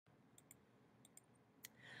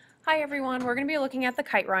Hi everyone, we're going to be looking at the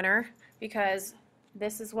Kite Runner because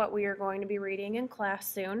this is what we are going to be reading in class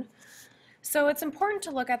soon. So it's important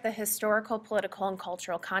to look at the historical, political, and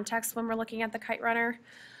cultural context when we're looking at the Kite Runner.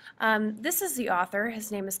 This is the author.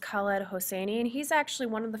 His name is Khaled Hosseini, and he's actually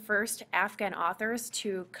one of the first Afghan authors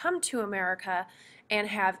to come to America and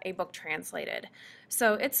have a book translated.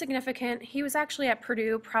 So it's significant. He was actually at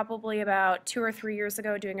Purdue probably about 2 or 3 years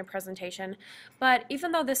ago doing a presentation, but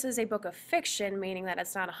even though this is a book of fiction, meaning that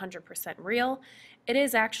it's not 100% real, it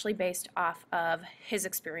is actually based off of his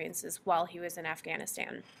experiences while he was in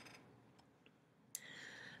Afghanistan.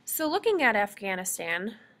 So looking at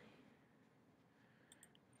Afghanistan,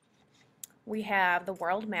 we have the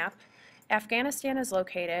world map. Afghanistan is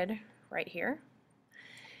located right here.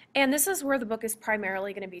 And this is where the book is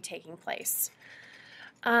primarily going to be taking place.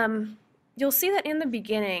 You'll see that in the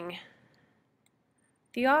beginning,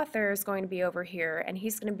 the author is going to be over here, and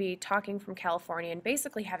he's going to be talking from California and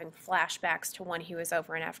basically having flashbacks to when he was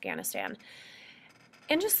over in Afghanistan.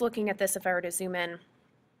 And just looking at this, if I were to zoom in,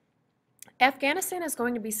 Afghanistan is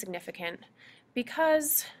going to be significant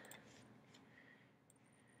because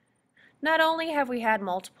not only have we had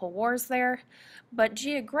multiple wars there, but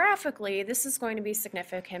geographically this is going to be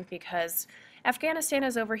significant because Afghanistan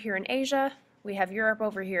is over here in Asia, we have Europe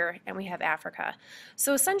over here, and we have Africa.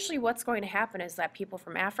 So essentially what's going to happen is that people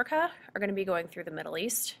from Africa are going to be going through the Middle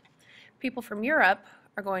East. People from Europe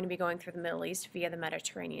are going to be going through the Middle East via the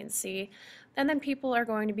Mediterranean Sea. And then people are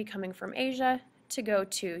going to be coming from Asia to go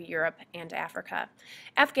to Europe and Africa.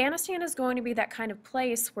 Afghanistan is going to be that kind of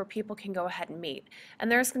place where people can go ahead and meet.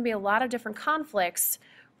 And there's going to be a lot of different conflicts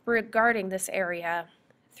regarding this area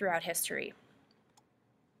throughout history.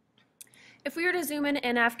 If we were to zoom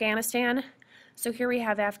in Afghanistan, so here we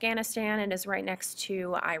have Afghanistan, and is right next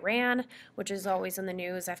to Iran, which is always in the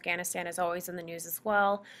news. Afghanistan is always in the news as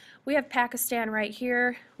well. We have Pakistan right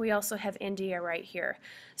here. We also have India right here.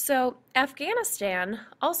 So Afghanistan,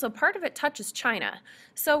 also part of it touches China.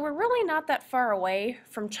 So we're really not that far away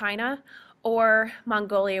from China or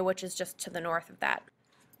Mongolia, which is just to the north of that.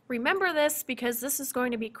 Remember this because this is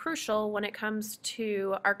going to be crucial when it comes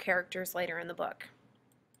to our characters later in the book.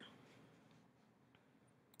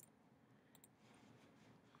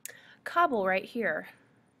 Kabul right here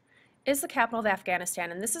is the capital of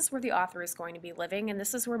Afghanistan, and this is where the author is going to be living, and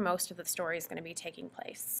this is where most of the story is going to be taking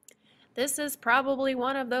place. This is probably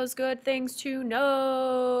one of those good things to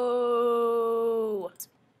know.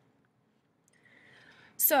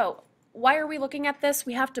 So, why are we looking at this?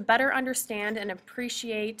 We have to better understand and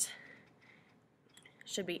appreciate,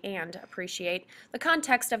 appreciate the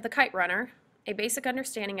context of the Kite Runner, a basic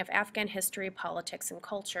understanding of Afghan history, politics, and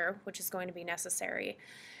culture, which is going to be necessary.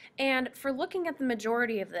 And for looking at the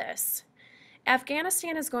majority of this,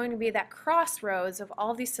 Afghanistan is going to be that crossroads of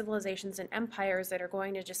all these civilizations and empires that are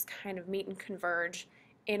going to just kind of meet and converge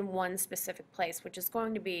in one specific place, which is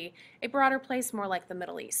going to be a broader place more like the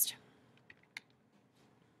Middle East.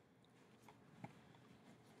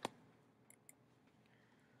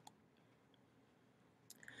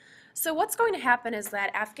 So what's going to happen is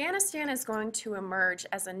that Afghanistan is going to emerge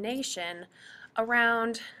as a nation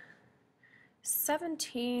around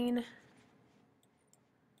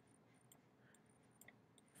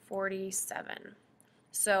 1747.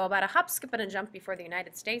 So about a hop, skip, and a jump before the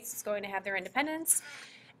United States is going to have their independence.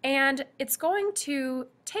 And it's going to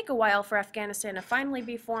take a while for Afghanistan to finally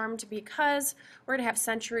be formed because we're going to have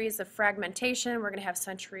centuries of fragmentation, we're going to have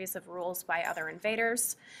centuries of rules by other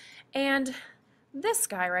invaders. And this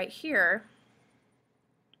guy right here,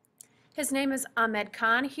 his name is Ahmed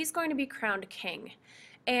Khan. He's going to be crowned king.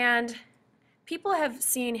 And people have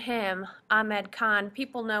seen him, Ahmed Khan,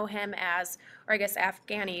 people know him as, or I guess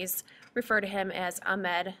Afghanis refer to him as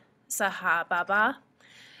Ahmed Shah Baba.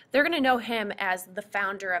 They're going to know him as the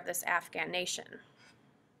founder of this Afghan nation.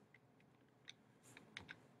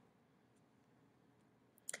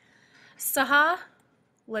 Shah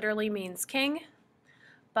literally means king.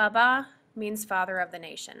 Baba means father of the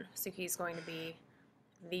nation. So he's going to be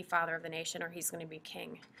the father of the nation, or he's going to be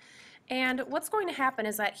king. And what's going to happen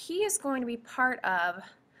is that he is going to be part of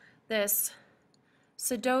this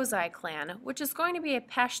Sadozai clan, which is going to be a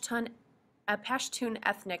Pashtun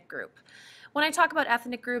ethnic group. When I talk about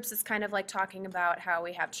ethnic groups, it's kind of like talking about how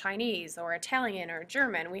we have Chinese or Italian or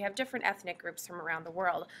German. We have different ethnic groups from around the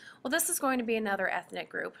world. Well, this is going to be another ethnic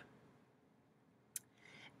group.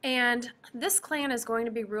 And this clan is going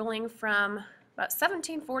to be ruling from about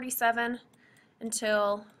 1747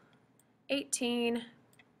 until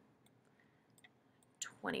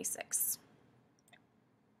 1826.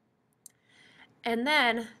 And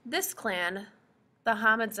then this clan the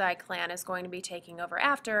Hamadzai clan is going to be taking over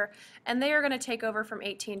after, and they are going to take over from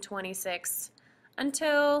 1826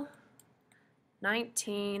 until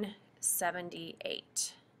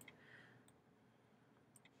 1978.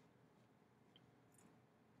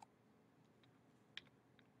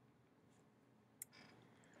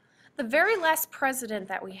 The very last president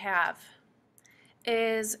that we have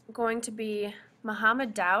is going to be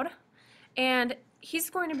Muhammad Daud, and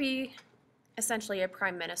he's going to be essentially a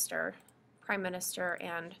prime minister. Prime minister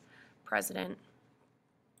and president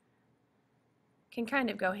can kind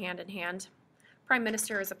of go hand in hand. Prime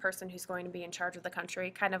minister is a person who's going to be in charge of the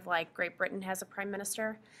country, kind of like Great Britain has a prime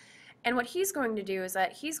minister. And what he's going to do is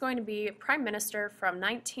that he's going to be prime minister from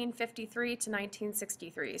 1953 to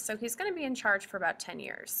 1963. So he's going to be in charge for about 10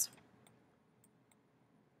 years.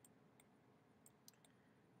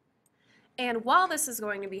 And while this is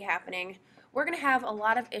going to be happening, we're going to have a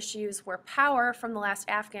lot of issues where power from the last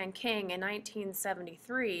Afghan king in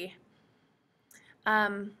 1973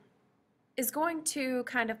 is going to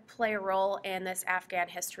kind of play a role in this Afghan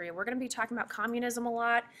history. We're going to be talking about communism a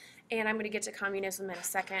lot, and I'm going to get to communism in a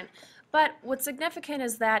second. But what's significant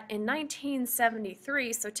is that in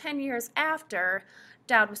 1973, so 10 years after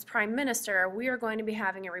Daud was prime minister, we are going to be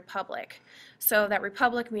having a republic. So that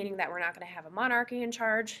republic meaning that we're not going to have a monarchy in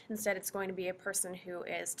charge. Instead, it's going to be a person who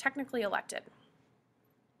is technically elected.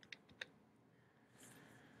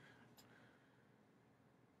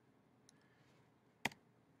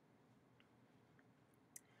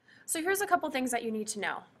 So here's a couple things that you need to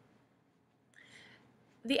know.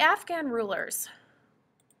 The Afghan rulers,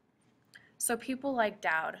 so people like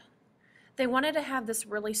Daud, they wanted to have this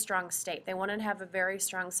really strong state. They wanted to have a very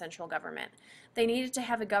strong central government. They needed to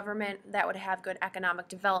have a government that would have good economic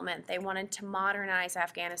development. They wanted to modernize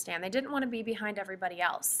Afghanistan. They didn't want to be behind everybody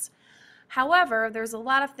else. However, there's a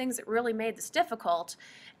lot of things that really made this difficult,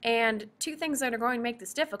 and two things that are going to make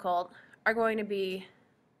this difficult are going to be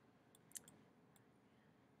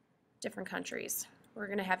different countries. We're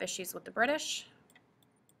going to have issues with the British,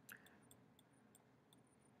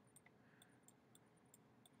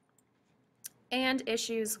 and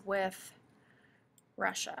issues with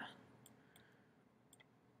Russia.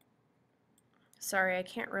 Sorry, I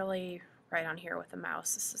can't really write on here with a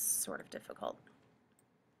mouse. This is sort of difficult.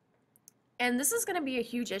 And this is going to be a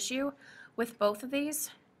huge issue with both of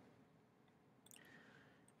these.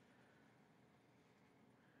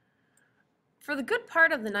 For the good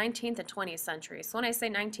part of the 19th and 20th century, so when I say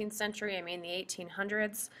 19th century, I mean the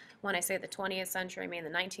 1800s. When I say the 20th century, I mean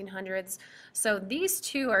the 1900s. So these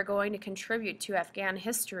two are going to contribute to Afghan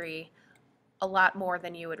history a lot more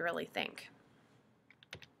than you would really think.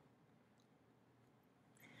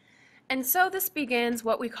 And so this begins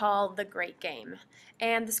what we call the Great Game.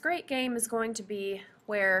 And this Great Game is going to be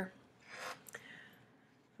where,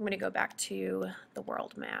 I'm going to go back to the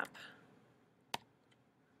world map.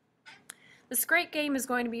 This Great Game is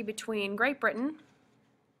going to be between Great Britain,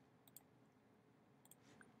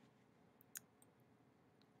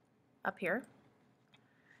 up here,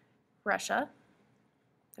 Russia,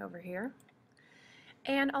 over here,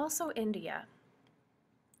 and also India.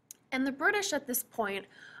 And the British at this point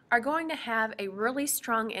are going to have a really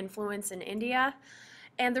strong influence in India.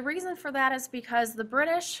 And the reason for that is because the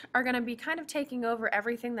British are going to be kind of taking over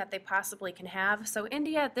everything that they possibly can have. So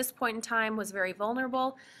India at this point in time was very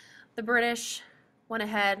vulnerable. The British went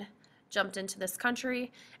ahead, jumped into this country,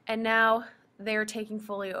 and now they're taking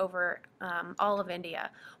fully over all of India.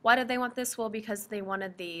 Why did they want this? Well, because they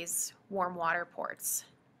wanted these warm water ports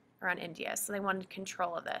around India, so they wanted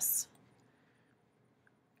control of this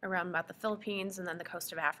around about the Philippines and then the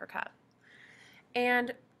coast of Africa.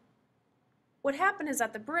 And what happened is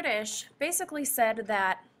that the British basically said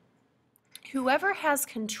that whoever has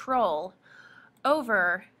control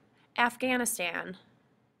over Afghanistan,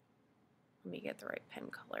 let me get the right pen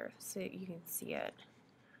color so you can see it.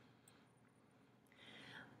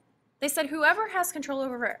 They said whoever has control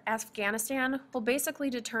over Afghanistan will basically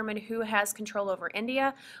determine who has control over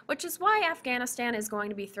India, which is why Afghanistan is going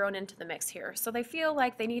to be thrown into the mix here. So they feel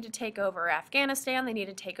like they need to take over Afghanistan, they need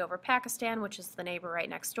to take over Pakistan, which is the neighbor right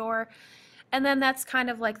next door, and then that's kind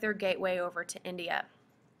of like their gateway over to India.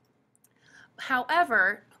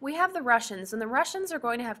 However, we have the Russians, and the Russians are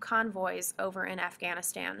going to have convoys over in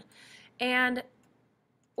Afghanistan. And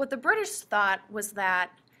what the British thought was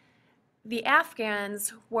that the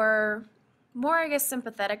Afghans were more, I guess,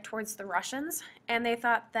 sympathetic towards the Russians, and they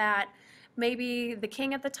thought that maybe the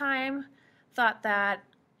king at the time thought that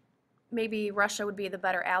maybe Russia would be the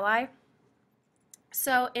better ally.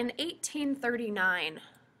 So in 1839,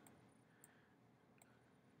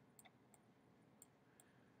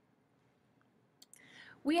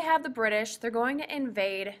 we have the British. They're going to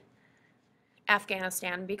invade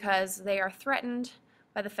Afghanistan because they are threatened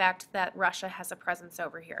by the fact that Russia has a presence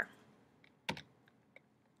over here.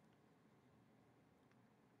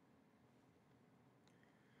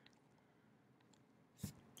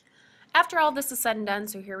 After all this is said and done,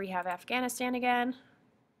 so here we have Afghanistan again.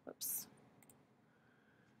 Whoops.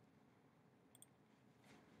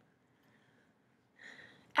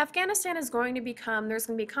 Afghanistan is going to become, there's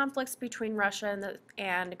going to be conflicts between Russia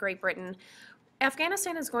and Great Britain.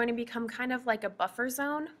 Afghanistan is going to become kind of like a buffer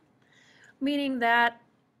zone, meaning that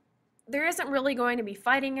there isn't really going to be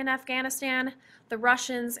fighting in Afghanistan. The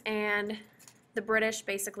Russians and the British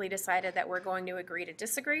basically decided that we're going to agree to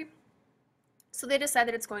disagree. So they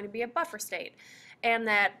decided it's going to be a buffer state, and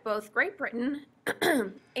that both Great Britain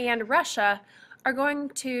and Russia are going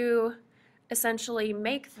to essentially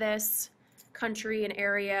make this country an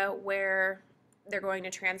area where they're going to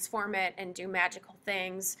transform it and do magical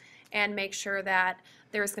things and make sure that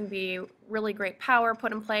there's going to be really great power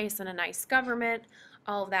put in place and a nice government,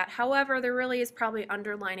 all of that. However, there really is probably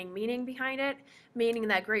underlining meaning behind it, meaning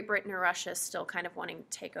that Great Britain or Russia is still kind of wanting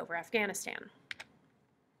to take over Afghanistan.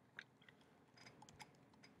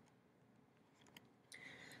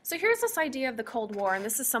 So here's this idea of the Cold War, and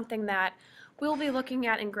this is something that we'll be looking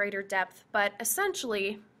at in greater depth, but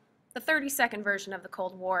essentially the 30-second version of the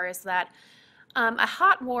Cold War is that a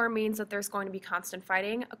hot war means that there's going to be constant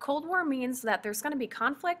fighting. A Cold War means that there's going to be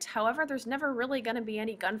conflict, however, there's never really going to be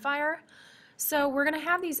any gunfire. So we're going to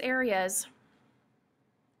have these areas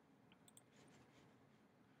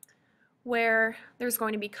where there's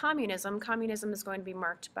going to be communism. Communism is going to be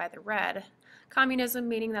marked by the red. Communism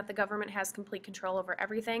meaning that the government has complete control over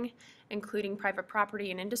everything, including private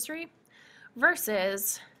property and industry,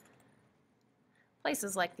 versus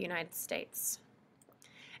places like the United States.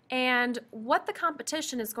 And what the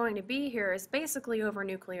competition is going to be here is basically over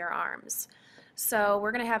nuclear arms. So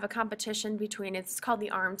we're going to have a competition between, it's called the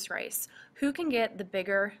arms race. Who can get the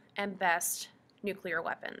bigger and best nuclear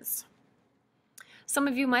weapons? Some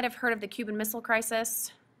of you might have heard of the Cuban Missile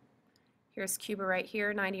Crisis. Here's Cuba right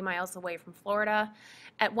here, 90 miles away from Florida.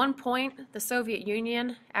 At one point, the Soviet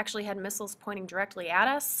Union actually had missiles pointing directly at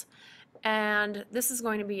us. And this is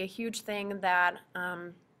going to be a huge thing that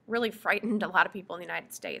really frightened a lot of people in the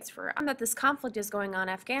United States. For that this conflict is going on,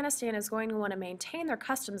 Afghanistan is going to want to maintain their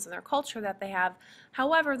customs and their culture that they have.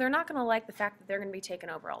 However, they're not going to like the fact that they're going to be taken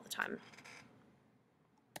over all the time.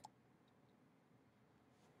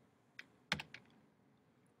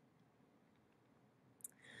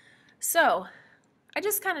 So, I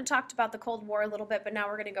just kind of talked about the Cold War a little bit, but now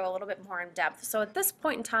we're going to go a little bit more in depth. So at this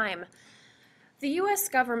point in time, the U.S.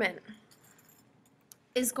 government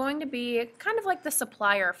is going to be kind of like the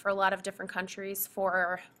supplier for a lot of different countries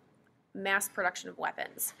for mass production of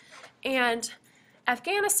weapons. And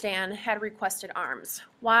Afghanistan had requested arms.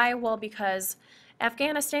 Why? Well, because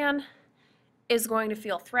Afghanistan is going to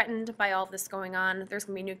feel threatened by all of this going on. There's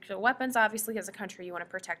going to be nuclear weapons. Obviously, as a country, you want to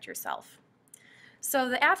protect yourself. So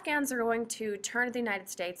the Afghans are going to turn to the United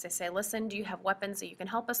States. They say, listen, do you have weapons that you can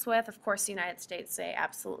help us with? Of course, the United States say,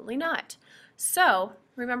 absolutely not. So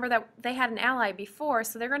remember that they had an ally before,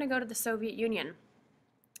 so they're going to go to the Soviet Union.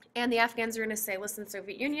 And the Afghans are going to say, listen,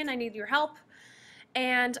 Soviet Union, I need your help.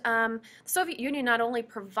 And the Soviet Union not only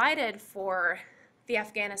provided for the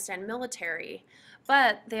Afghanistan military,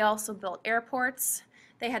 but they also built airports.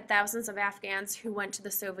 They had thousands of Afghans who went to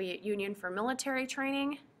the Soviet Union for military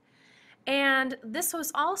training. And this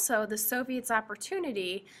was also the Soviets'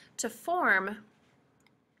 opportunity to form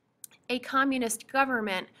a communist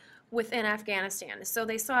government within Afghanistan. So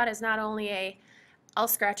they saw it as not only a I'll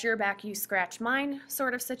scratch your back, you scratch mine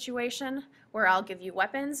sort of situation, where I'll give you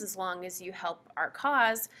weapons as long as you help our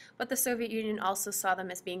cause, but the Soviet Union also saw them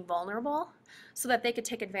as being vulnerable so that they could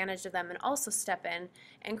take advantage of them and also step in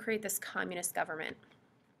and create this communist government.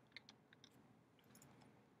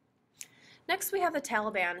 Next, we have the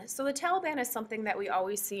Taliban. So the Taliban is something that we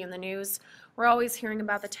always see in the news. We're always hearing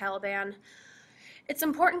about the Taliban. It's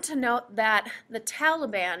important to note that the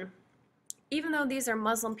Taliban, even though these are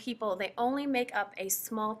Muslim people, they only make up a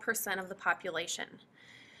small percent of the population.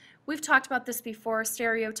 We've talked about this before,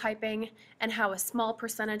 stereotyping and how a small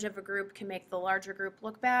percentage of a group can make the larger group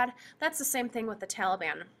look bad. That's the same thing with the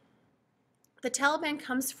Taliban. The Taliban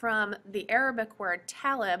comes from the Arabic word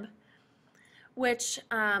talib, which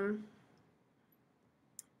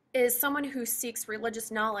is someone who seeks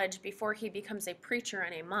religious knowledge before he becomes a preacher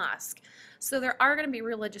in a mosque. So there are going to be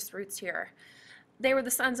religious roots here. They were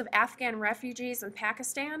the sons of Afghan refugees in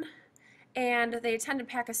Pakistan, and they attended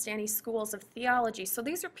Pakistani schools of theology. So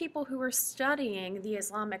these are people who were studying the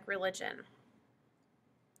Islamic religion.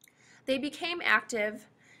 They became active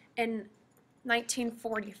In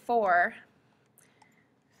 1944,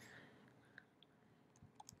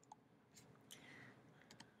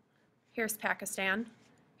 here's Pakistan.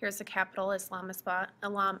 Here's the capital, Islamabad.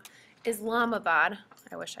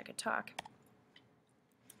 I wish I could talk.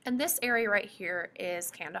 And this area right here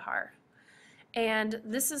is Kandahar. And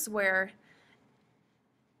this is where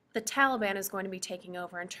the Taliban is going to be taking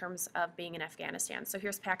over in terms of being in Afghanistan. So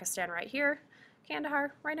here's Pakistan right here,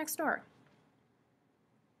 Kandahar right next door.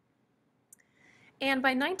 And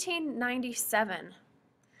by 1997,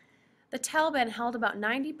 the Taliban held about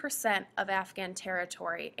 90% of Afghan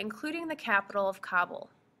territory, including the capital of Kabul.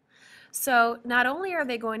 So not only are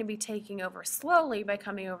they going to be taking over slowly by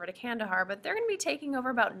coming over to Kandahar, but they're going to be taking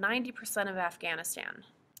over about 90% of Afghanistan.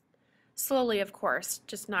 Slowly, of course,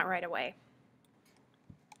 just not right away.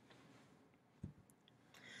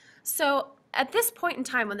 So at this point in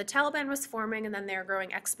time, when the Taliban was forming and then they're growing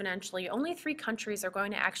exponentially, only 3 countries are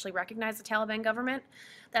going to actually recognize the Taliban government.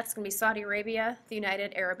 That's going to be Saudi Arabia, the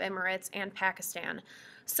United Arab Emirates, and Pakistan.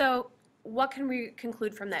 So what can we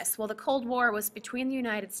conclude from this? Well, the Cold War was between the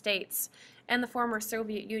United States and the former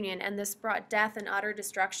Soviet Union, and this brought death and utter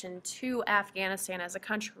destruction to Afghanistan as a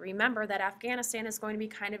country. Remember that Afghanistan is going to be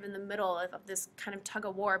kind of in the middle of this kind of tug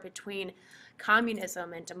of war between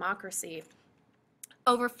communism and democracy.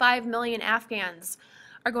 Over 5 million Afghans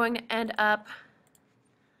are going to end up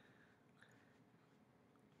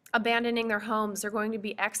abandoning their homes. They're going to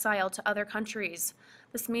be exiled to other countries.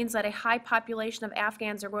 This means that a high population of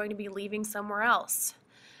Afghans are going to be leaving somewhere else.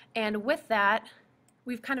 And with that,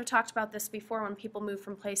 we've kind of talked about this before, when people move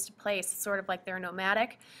from place to place, it's sort of like they're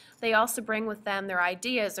nomadic. They also bring with them their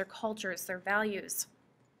ideas, their cultures, their values.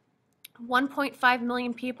 1.5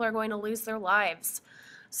 million people are going to lose their lives.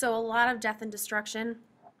 So a lot of death and destruction.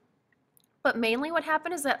 But mainly what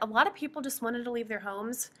happened is that a lot of people just wanted to leave their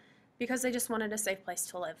homes because they just wanted a safe place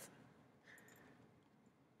to live.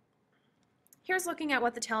 Here's looking at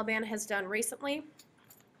what the Taliban has done recently.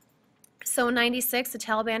 So in '96, the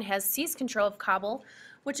Taliban has seized control of Kabul,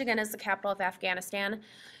 which again is the capital of Afghanistan.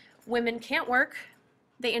 Women can't work.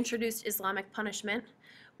 They introduced Islamic punishment,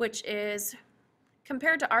 which is,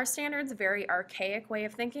 compared to our standards, a very archaic way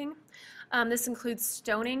of thinking. This includes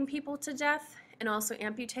stoning people to death and also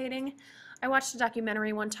amputating. I watched a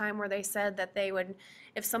documentary one time where they said that they would,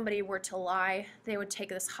 if somebody were to lie, they would take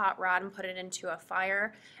this hot rod and put it into a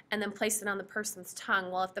fire and then place it on the person's tongue.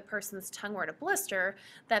 Well, if the person's tongue were to blister,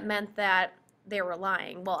 that meant that they were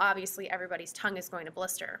lying. Well, obviously everybody's tongue is going to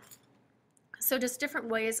blister. So just different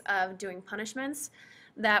ways of doing punishments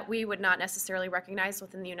that we would not necessarily recognize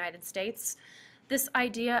within the United States. This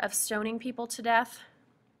idea of stoning people to death,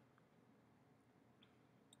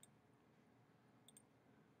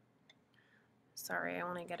 sorry, I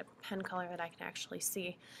want to get a pen color that I can actually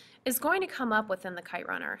see, is going to come up within the kite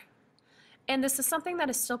runner. And this is something that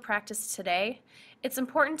is still practiced today. It's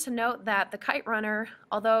important to note that the kite runner,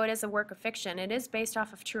 although it is a work of fiction, it is based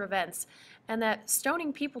off of true events, and that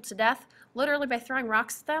stoning people to death, literally by throwing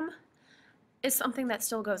rocks at them, is something that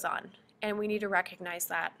still goes on. And we need to recognize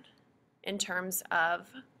that in terms of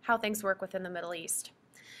how things work within the Middle East.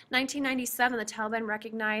 1997, the Taliban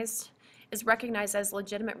is recognized as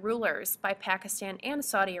legitimate rulers by Pakistan and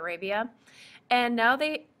Saudi Arabia, and now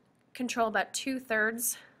they control about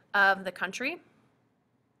 2/3 of the country,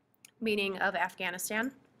 meaning of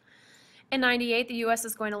Afghanistan. In '98, the U.S.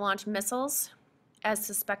 is going to launch missiles as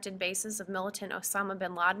suspected bases of militant Osama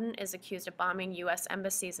bin Laden is accused of bombing U.S.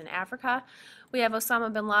 embassies in Africa. We have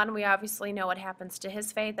Osama bin Laden. We obviously know what happens to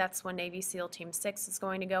his fate. That's when Navy SEAL Team 6 is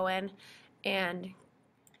going to go in and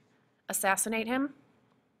assassinate him.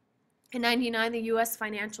 In '99, the U.S.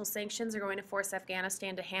 financial sanctions are going to force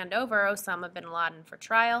Afghanistan to hand over Osama bin Laden for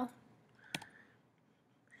trial.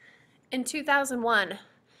 In 2001,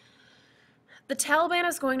 the Taliban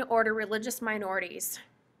is going to order religious minorities,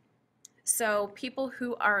 so people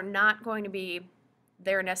who are not going to be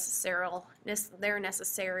their necessary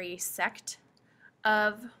sect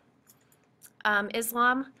of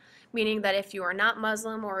Islam, meaning that if you are not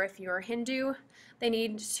Muslim or if you are Hindu, they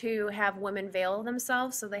need to have women veil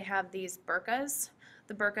themselves, so they have these burqas.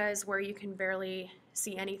 The burqa is where you can barely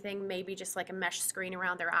see anything, maybe just like a mesh screen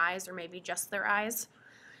around their eyes or maybe just their eyes,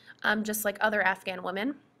 just like other Afghan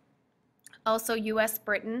women. Also, U.S.,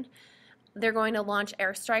 Britain, they're going to launch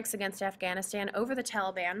airstrikes against Afghanistan over the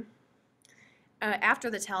Taliban,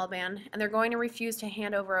 after the Taliban, and they're going to refuse to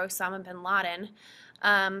hand over Osama bin Laden.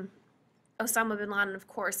 Osama bin Laden, of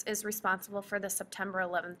course, is responsible for the September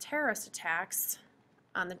 11th terrorist attacks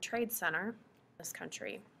on the Trade Center in this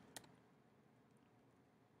country.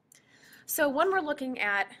 So when we're looking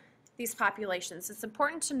at these populations. It's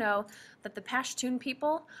important to know that the Pashtun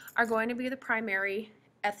people are going to be the primary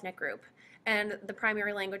ethnic group, and the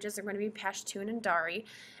primary languages are going to be Pashtun and Dari,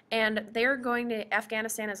 and they're going to,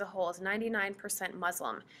 Afghanistan as a whole is 99%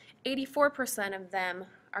 Muslim. 84% of them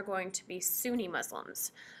are going to be Sunni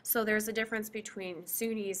Muslims. So there's a difference between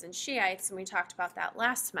Sunnis and Shiites, and we talked about that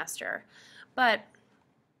last semester. But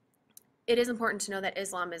it is important to know that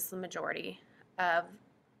Islam is the majority of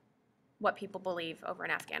what people believe over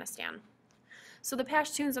in Afghanistan. So the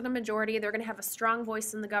Pashtuns are the majority. They're going to have a strong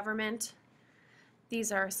voice in the government.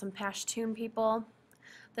 These are some Pashtun people.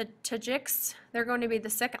 The Tajiks, they're going to be the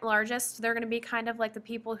second largest. They're going to be kind of like the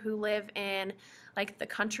people who live in like the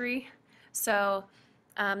country. So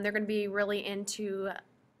they're going to be really into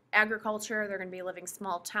agriculture. They're going to be living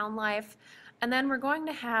small town life. And then we're going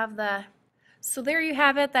to have so there you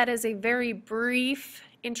have it. That is a very brief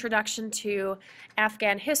introduction to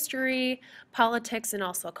Afghan history, politics, and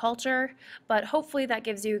also culture. But hopefully that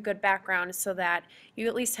gives you a good background so that you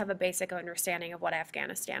at least have a basic understanding of what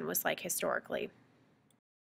Afghanistan was like historically.